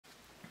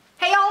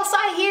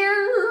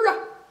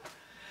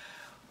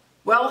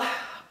Well,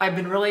 I've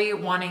been really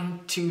wanting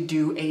to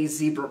do a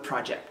zebra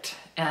project,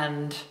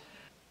 and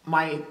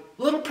my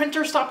little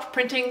printer stopped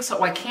printing,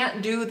 so I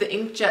can't do the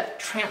inkjet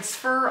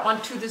transfer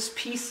onto this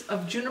piece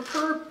of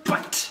juniper,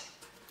 but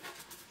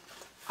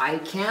I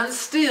can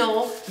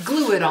still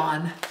glue it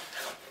on.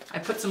 I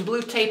put some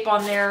blue tape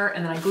on there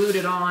and then I glued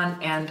it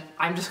on, and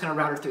I'm just gonna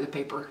router through the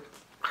paper.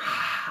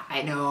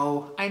 I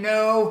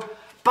know,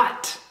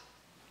 but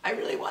I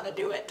really want to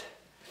do it.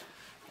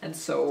 And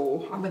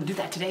so I'm gonna do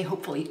that today,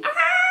 hopefully.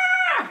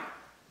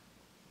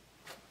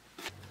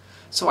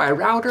 So I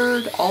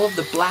routered all of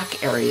the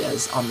black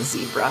areas on the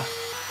zebra.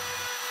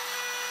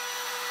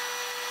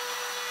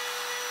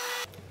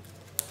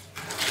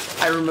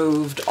 I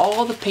removed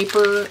all the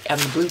paper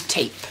and the blue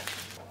tape,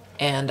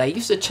 and I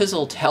used a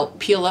chisel to help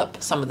peel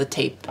up some of the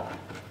tape,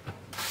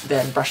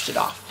 then brushed it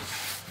off.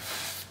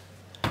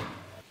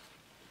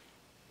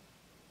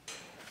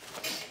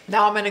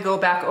 Now I'm gonna go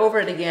back over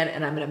it again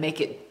and I'm gonna make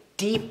it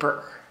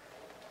deeper.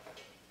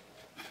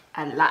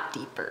 A lot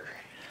deeper.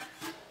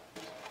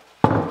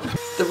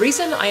 The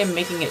reason I am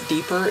making it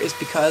deeper is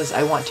because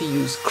I want to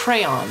use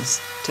crayons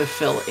to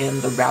fill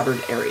in the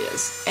routed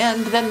areas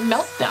and then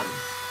melt them.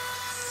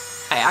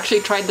 I actually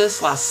tried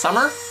this last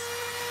summer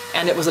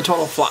and it was a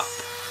total flop.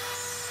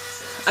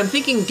 I'm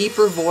thinking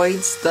deeper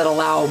voids that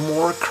allow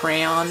more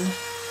crayon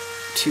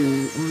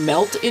to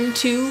melt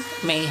into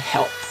may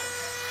help.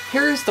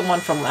 Here's the one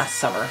from last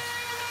summer.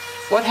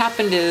 What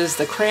happened is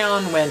the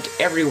crayon went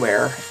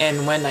everywhere,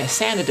 and when I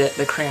sanded it,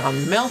 the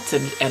crayon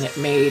melted and it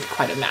made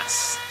quite a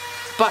mess.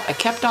 But I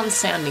kept on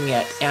sanding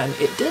it and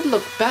it did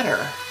look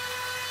better.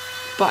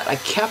 But I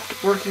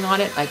kept working on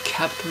it, I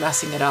kept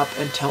messing it up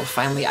until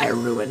finally I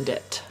ruined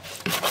it.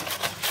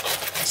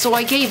 So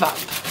I gave up.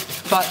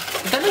 But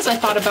then as I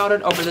thought about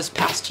it over this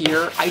past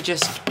year, I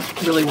just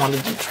really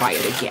wanted to try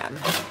it again.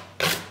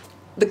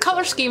 The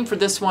color scheme for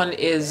this one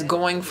is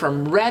going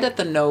from red at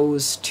the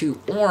nose to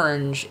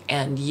orange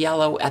and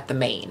yellow at the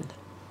mane.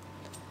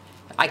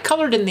 I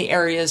colored in the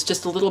areas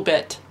just a little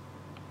bit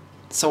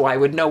so I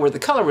would know where the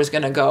color was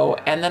going to go,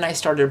 and then I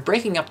started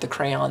breaking up the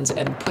crayons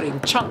and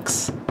putting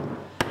chunks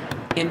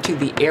into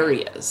the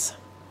areas.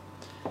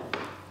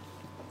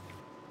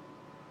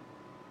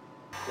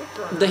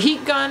 The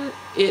heat gun,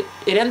 it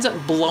ends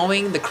up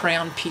blowing the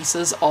crayon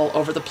pieces all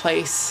over the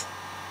place,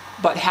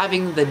 but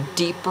having the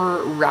deeper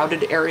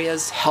routed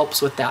areas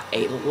helps with that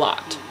a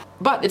lot.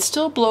 But it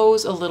still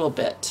blows a little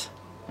bit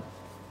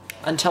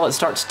until it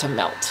starts to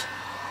melt.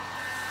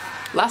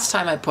 Last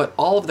time I put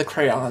all of the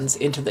crayons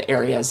into the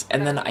areas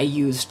and then I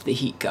used the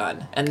heat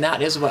gun, and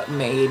that is what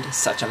made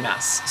such a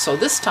mess. So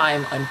this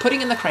time I'm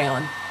putting in the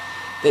crayon,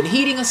 then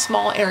heating a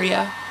small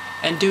area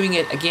and doing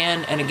it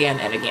again and again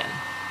and again.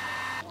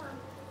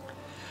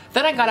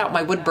 Then I got out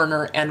my wood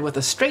burner, and with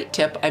a straight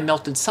tip I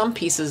melted some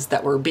pieces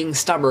that were being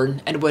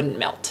stubborn and wouldn't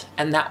melt,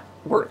 and that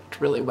worked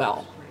really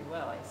well.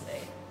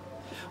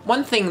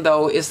 One thing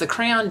though is the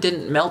crayon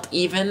didn't melt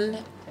even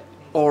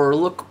or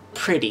look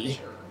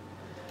pretty.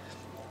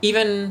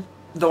 Even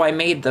though I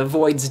made the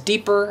voids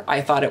deeper,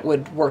 I thought it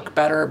would work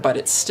better, but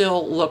it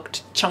still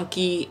looked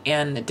chunky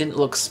and it didn't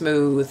look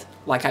smooth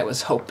like I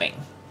was hoping.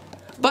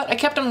 But I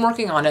kept on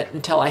working on it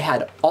until I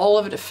had all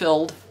of it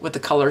filled with the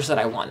colors that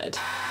I wanted.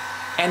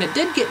 And it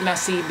did get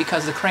messy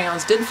because the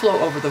crayons did flow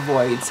over the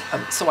voids,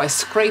 so I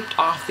scraped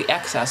off the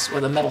excess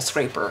with a metal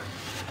scraper.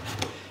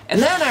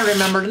 And then I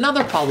remembered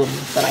another problem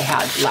that I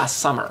had last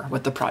summer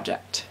with the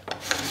project.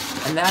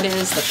 And that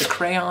is that the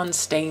crayon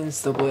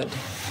stains the wood.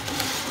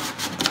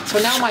 So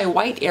now my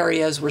white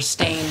areas were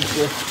stained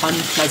with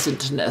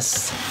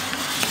unpleasantness.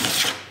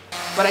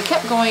 But I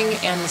kept going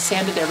and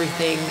sanded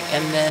everything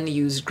and then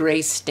used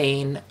gray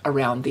stain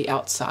around the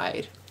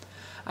outside.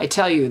 I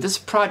tell you, this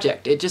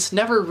project, it just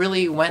never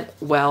really went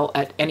well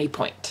at any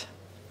point.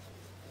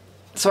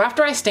 So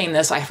after I stained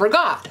this, I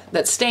forgot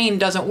that stain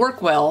doesn't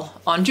work well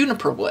on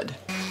juniper wood.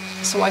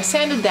 So I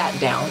sanded that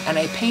down and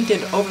I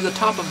painted over the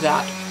top of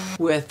that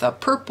with a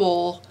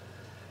purple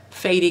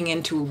fading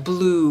into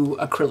blue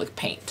acrylic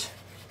paint.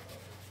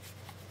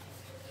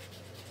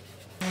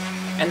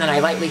 And then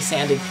I lightly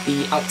sanded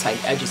the outside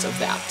edges of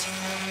that.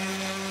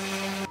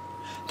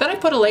 Then I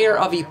put a layer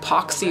of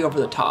epoxy over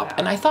the top,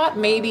 and I thought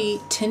maybe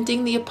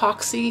tinting the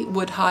epoxy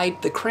would hide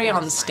the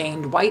crayon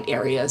stained white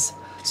areas,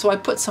 so I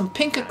put some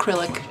pink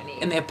acrylic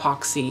in the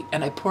epoxy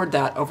and I poured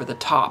that over the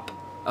top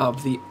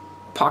of the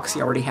epoxy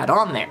I already had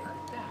on there.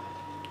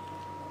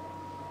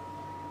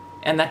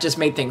 And that just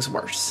made things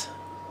worse.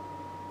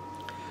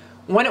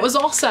 When it was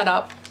all set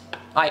up,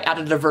 I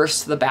added a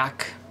verse to the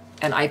back,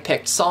 and I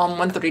picked Psalm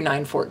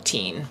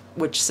 139:14,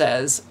 which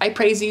says, "I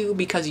praise you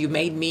because you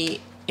made me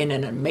in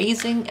an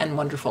amazing and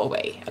wonderful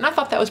way." And I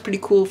thought that was pretty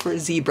cool for a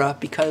zebra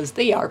because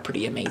they are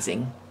pretty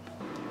amazing.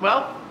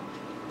 Well,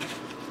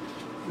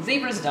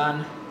 zebra's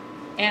done,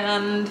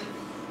 and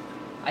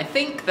I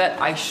think that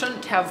I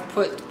shouldn't have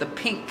put the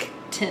pink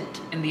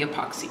tint in the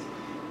epoxy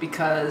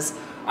because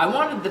I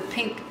wanted the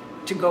pink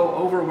to go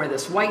over where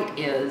this white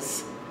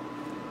is,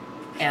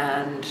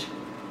 and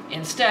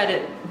instead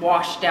it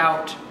washed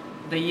out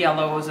the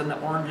yellows and the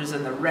oranges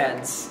and the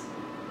reds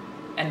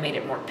and made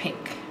it more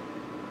pink.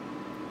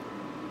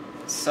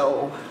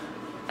 So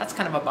that's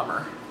kind of a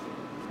bummer.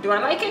 Do I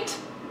like it?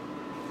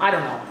 I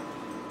don't know.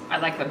 I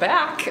like the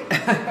back.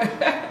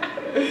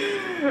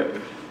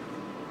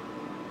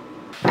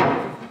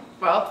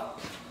 Well,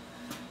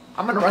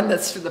 I'm gonna run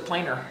this through the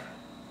planer.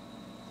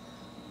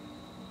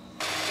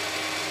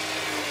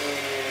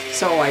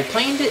 So I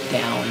planed it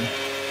down.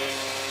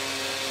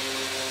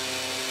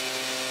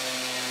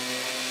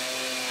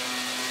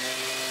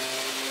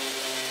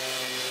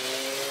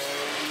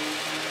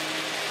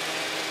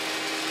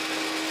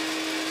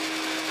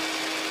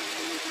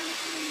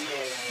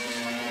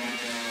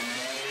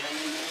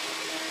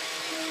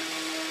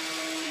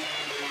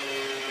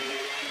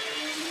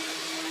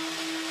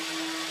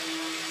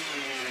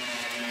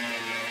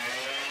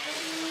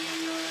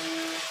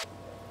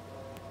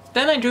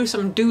 Then I drew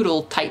some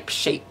doodle type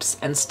shapes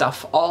and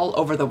stuff all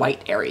over the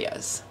white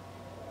areas.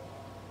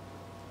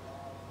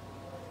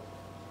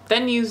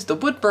 Then used the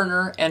wood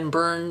burner and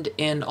burned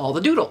in all the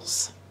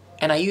doodles.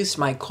 And I used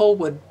my coal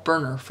wood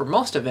burner for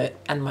most of it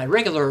and my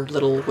regular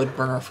little wood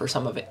burner for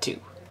some of it too.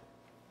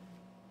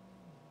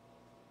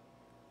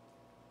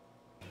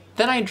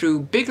 Then I drew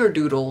bigger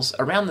doodles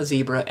around the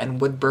zebra and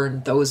wood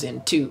burned those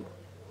in too.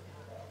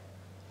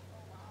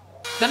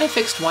 Then I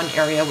fixed one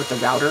area with the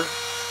router,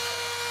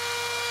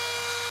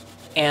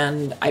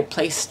 and I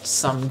placed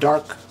some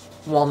dark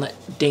walnut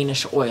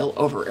Danish oil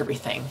over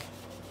everything,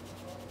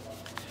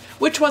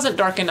 which wasn't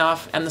dark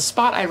enough, and the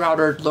spot I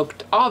routered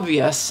looked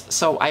obvious,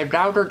 so I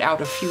routered out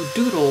a few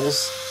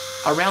doodles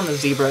around the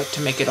zebra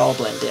to make it all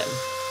blend in.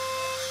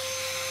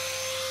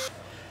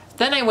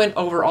 Then I went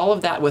over all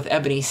of that with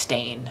ebony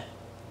stain,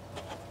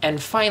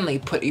 and finally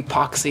put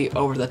epoxy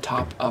over the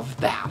top of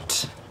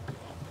that.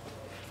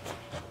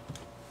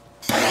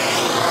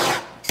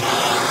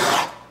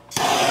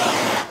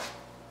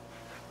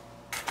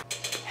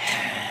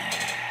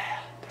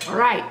 All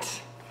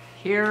right,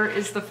 here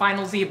is the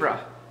final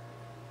zebra.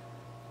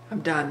 I'm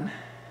done.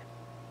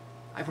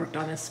 I've worked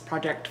on this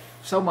project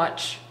so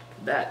much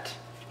that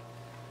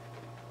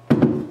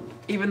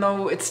even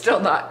though it's still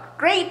not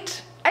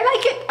great, I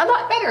like it a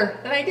lot better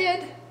than I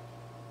did.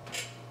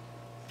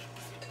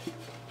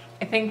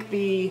 I think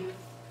the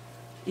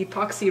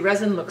epoxy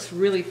resin looks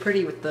really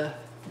pretty with the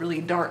really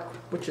dark,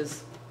 which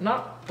is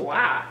not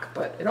black,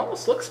 but it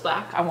almost looks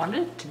black. I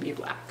wanted it to be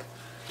black.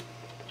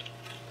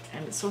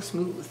 And it's so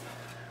smooth.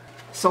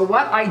 So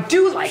what I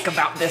do like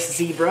about this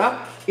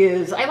zebra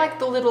is I like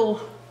the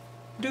little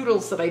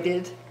doodles that I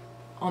did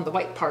on the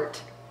white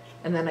part,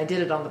 and then I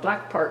did it on the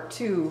black part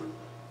too.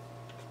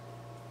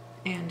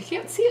 And you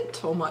can't see it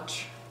so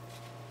much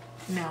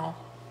now,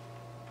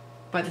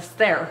 but it's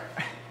there.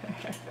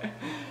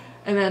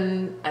 And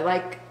then I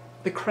like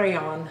the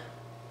crayon,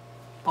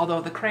 although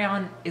the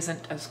crayon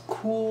isn't as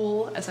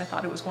cool as I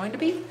thought it was going to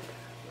be,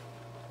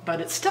 but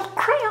it's still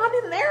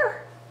crayon in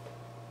there.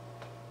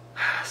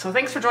 So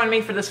thanks for joining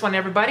me for this one,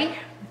 everybody,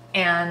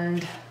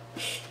 and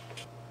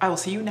I will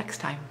see you next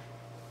time.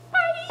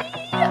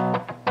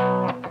 Bye!